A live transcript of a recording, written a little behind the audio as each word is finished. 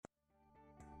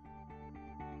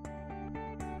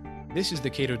This is the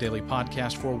Cato Daily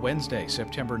Podcast for Wednesday,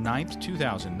 September 9th,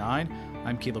 2009.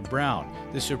 I'm Caleb Brown.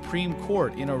 The Supreme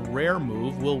Court, in a rare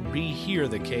move, will rehear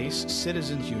the case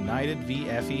Citizens United v.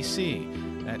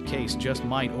 FEC. That case just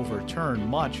might overturn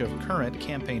much of current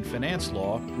campaign finance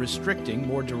law restricting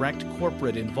more direct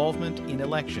corporate involvement in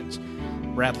elections.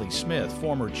 Bradley Smith,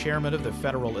 former chairman of the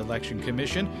Federal Election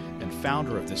Commission and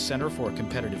founder of the Center for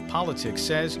Competitive Politics,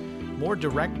 says more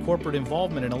direct corporate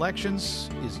involvement in elections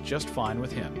is just fine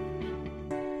with him.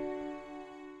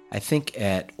 I think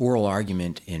at oral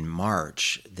argument in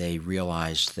March, they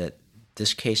realized that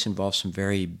this case involves some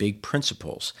very big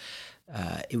principles.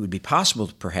 It would be possible,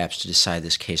 perhaps, to decide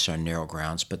this case on narrow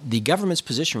grounds, but the government's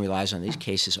position relies on these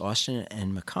cases, Austin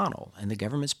and McConnell, and the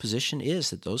government's position is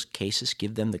that those cases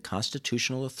give them the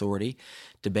constitutional authority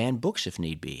to ban books if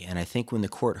need be. And I think when the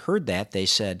court heard that, they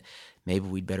said, maybe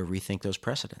we'd better rethink those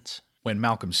precedents. When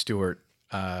Malcolm Stewart,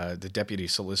 the Deputy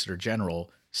Solicitor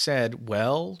General, said,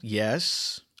 well,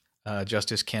 yes,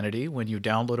 Justice Kennedy, when you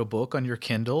download a book on your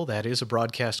Kindle, that is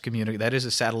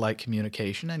a satellite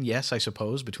communication. And yes, I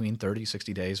suppose between 30,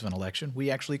 60 days of an election, we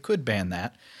actually could ban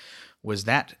that. Was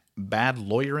that bad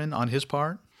lawyering on his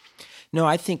part? No,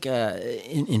 I think,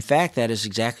 in fact, that is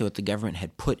exactly what the government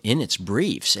had put in its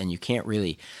briefs, and you can't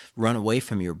really run away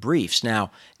from your briefs. Now,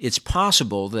 it's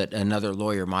possible that another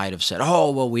lawyer might have said,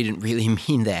 oh, well, we didn't really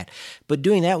mean that. But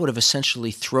doing that would have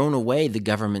essentially thrown away the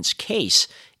government's case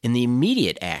in the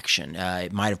immediate action.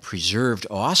 It might have preserved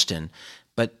Austin,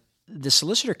 but the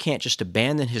solicitor can't just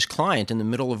abandon his client in the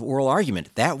middle of oral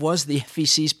argument. That was the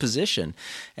FEC's position,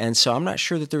 and so I'm not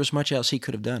sure that there was much else he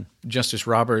could have done. Justice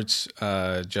Roberts,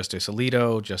 Justice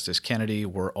Alito, Justice Kennedy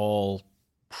were all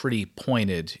pretty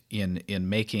pointed in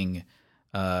making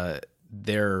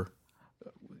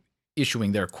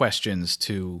issuing their questions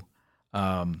to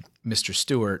Mr.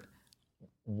 Stewart.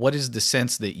 What is the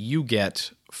sense that you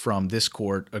get from this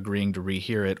court agreeing to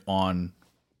rehear it on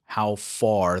how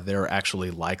far they're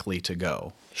actually likely to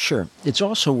go? Sure. It's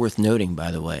also worth noting,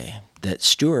 by the way, that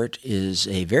Stewart is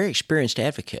a very experienced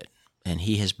advocate, and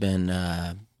he has been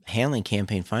handling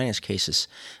campaign finance cases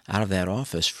out of that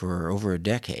office for over a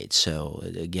decade. So,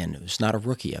 again, it was not a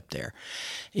rookie up there.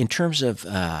 In terms of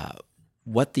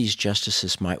what these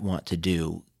justices might want to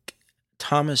do,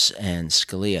 Thomas and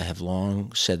Scalia have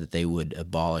long said that they would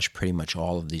abolish pretty much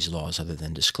all of these laws other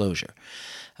than disclosure.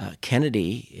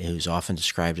 Kennedy, who's often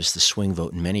described as the swing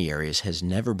vote in many areas, has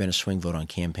never been a swing vote on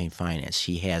campaign finance.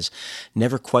 He has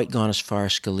never quite gone as far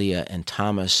as Scalia and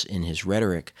Thomas in his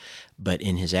rhetoric, but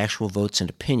in his actual votes and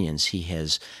opinions, he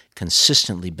has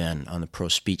consistently been on the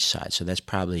pro-speech side. So that's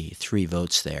probably 3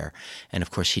 votes there. And, of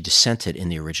course, he dissented in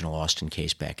the original Austin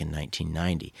case back in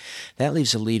 1990. That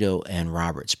leaves Alito and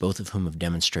Roberts, both of whom have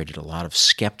demonstrated a lot of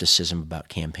skepticism about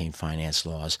campaign finance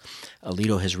laws.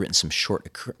 Alito has written some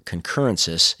short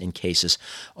concurrences in cases,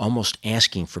 almost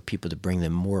asking for people to bring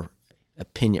them more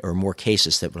opinion or more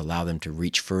cases that would allow them to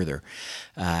reach further.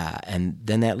 And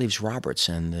then that leaves Roberts,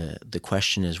 and the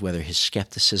question is whether his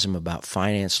skepticism about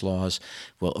finance laws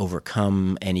will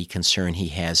overcome any concern he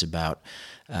has about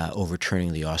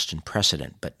overturning the Austin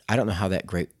precedent. But I don't know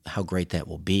how great that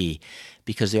will be,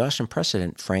 because the Austin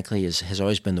precedent, frankly, has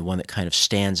always been the one that kind of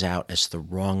stands out as the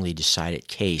wrongly decided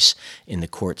case in the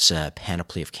court's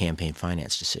panoply of campaign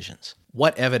finance decisions.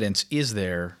 What evidence is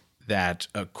there that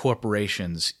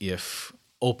corporations, if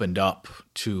opened up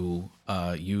to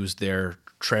use their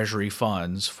treasury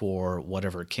funds for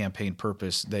whatever campaign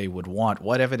purpose they would want,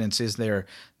 what evidence is there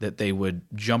that they would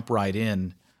jump right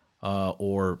in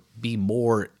or be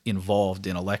more involved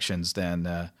in elections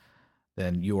than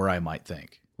you or I might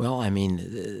think? Well, I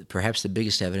mean, perhaps the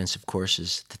biggest evidence, of course,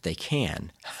 is that they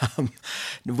can.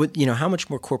 How much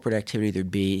more corporate activity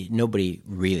there'd be, nobody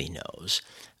really knows.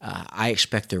 I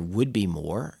expect there would be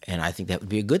more, and I think that would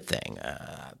be a good thing.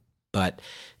 But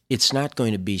it's not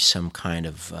going to be some kind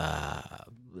of,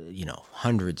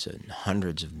 hundreds and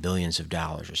hundreds of billions of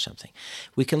dollars or something.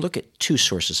 We can look at 2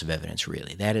 sources of evidence,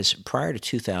 really. That is, prior to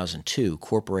 2002,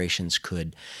 corporations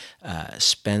could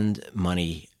spend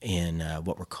money in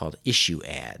what were called issue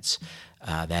ads.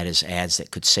 That is, ads that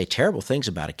could say terrible things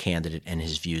about a candidate and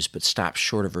his views, but stop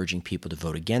short of urging people to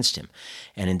vote against him.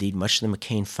 And indeed, much of the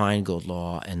McCain-Feingold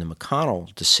law and the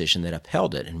McConnell decision that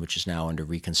upheld it, and which is now under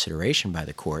reconsideration by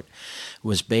the court,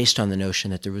 was based on the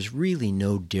notion that there was really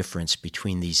no difference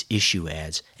between these issue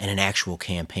ads and an actual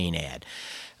campaign ad.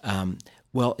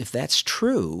 Well, if that's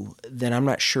true, then I'm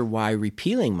not sure why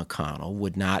repealing McConnell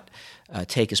would not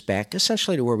take us back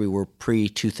essentially to where we were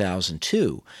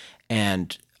pre-2002.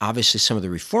 And obviously some of the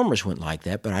reformers went like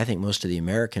that, but I think most of the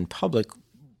American public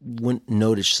wouldn't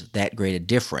notice that great a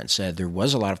difference. There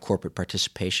was a lot of corporate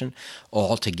participation,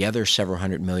 altogether several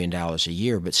 $100 million a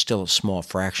year, but still a small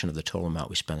fraction of the total amount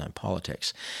we spend on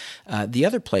politics. The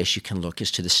other place you can look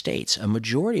is to the states. A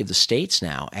majority of the states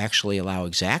now actually allow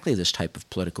exactly this type of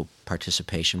political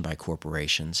participation by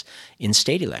corporations in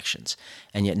state elections,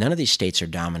 and yet none of these states are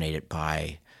dominated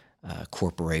by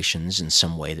corporations in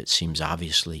some way that seems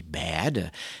obviously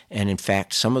bad. And in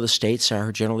fact, some of the states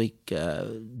are generally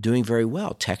doing very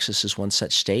well. Texas is one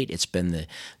such state. It's been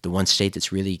the one state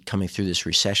that's really coming through this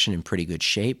recession in pretty good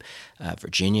shape.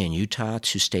 Virginia and Utah,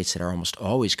 two states that are almost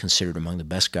always considered among the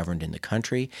best governed in the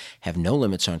country, have no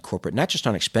limits on corporate, not just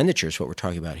on expenditures, what we're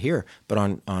talking about here, but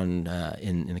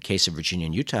in the case of Virginia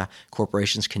and Utah,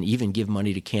 corporations can even give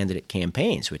money to candidate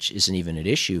campaigns, which isn't even an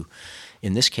issue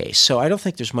in this case. So I don't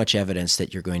think there's much evidence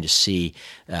that you're going to see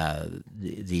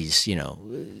these,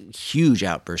 huge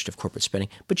outbursts of corporate spending,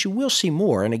 but you will see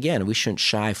more. And again, we shouldn't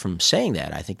shy from saying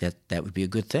that. I think that would be a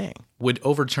good thing. Would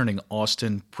overturning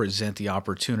Austin present the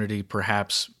opportunity,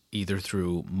 perhaps either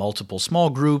through multiple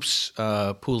small groups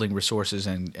pooling resources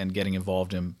and getting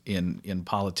involved in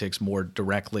politics more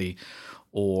directly,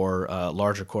 or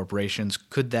larger corporations?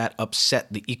 Could that upset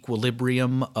the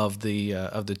equilibrium of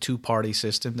the two-party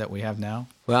system that we have now?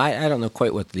 Well, I don't know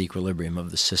quite what the equilibrium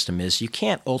of the system is. You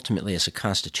can't ultimately, as a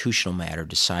constitutional matter,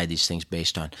 decide these things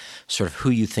based on sort of who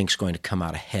you think is going to come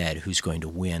out ahead, who's going to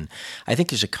win. I think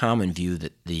there's a common view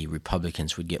that the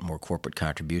Republicans would get more corporate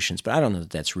contributions, but I don't know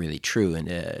that that's really true.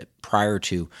 And prior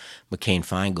to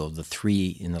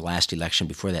McCain-Feingold, in the last election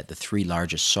before that, the three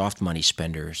largest soft money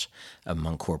spenders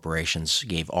among corporations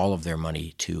gave all of their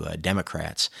money to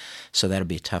Democrats. So that'll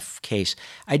be a tough case.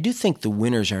 I do think the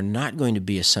winners are not going to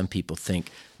be, as some people think,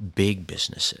 big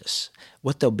businesses.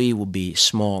 What they'll be will be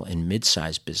small and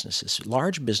mid-sized businesses.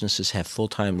 Large businesses have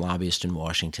full-time lobbyists in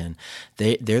Washington.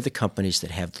 They're the companies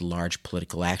that have the large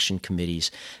political action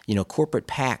committees. Corporate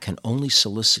PAC can only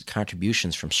solicit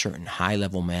contributions from certain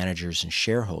high-level managers and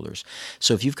shareholders.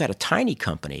 So if you've got a tiny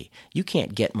company, you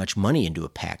can't get much money into a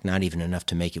PAC, not even enough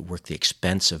to make it worth the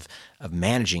expense of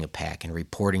managing a PAC and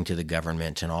reporting to the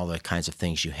government and all the kinds of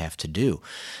things you have to do.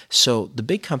 So the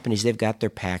big companies, they've got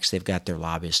their PACs, they've got their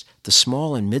lobbyists. The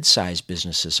small and mid-sized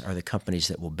businesses are the companies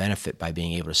that will benefit by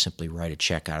being able to simply write a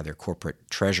check out of their corporate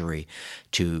treasury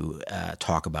to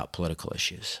talk about political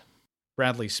issues.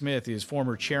 Bradley Smith is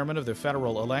former chairman of the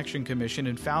Federal Election Commission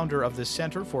and founder of the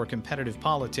Center for Competitive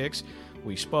Politics.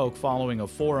 We spoke following a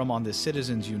forum on the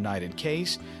Citizens United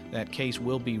case. That case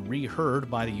will be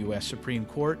reheard by the U.S. Supreme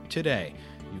Court today.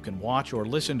 You can watch or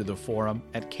listen to the forum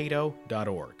at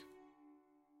cato.org.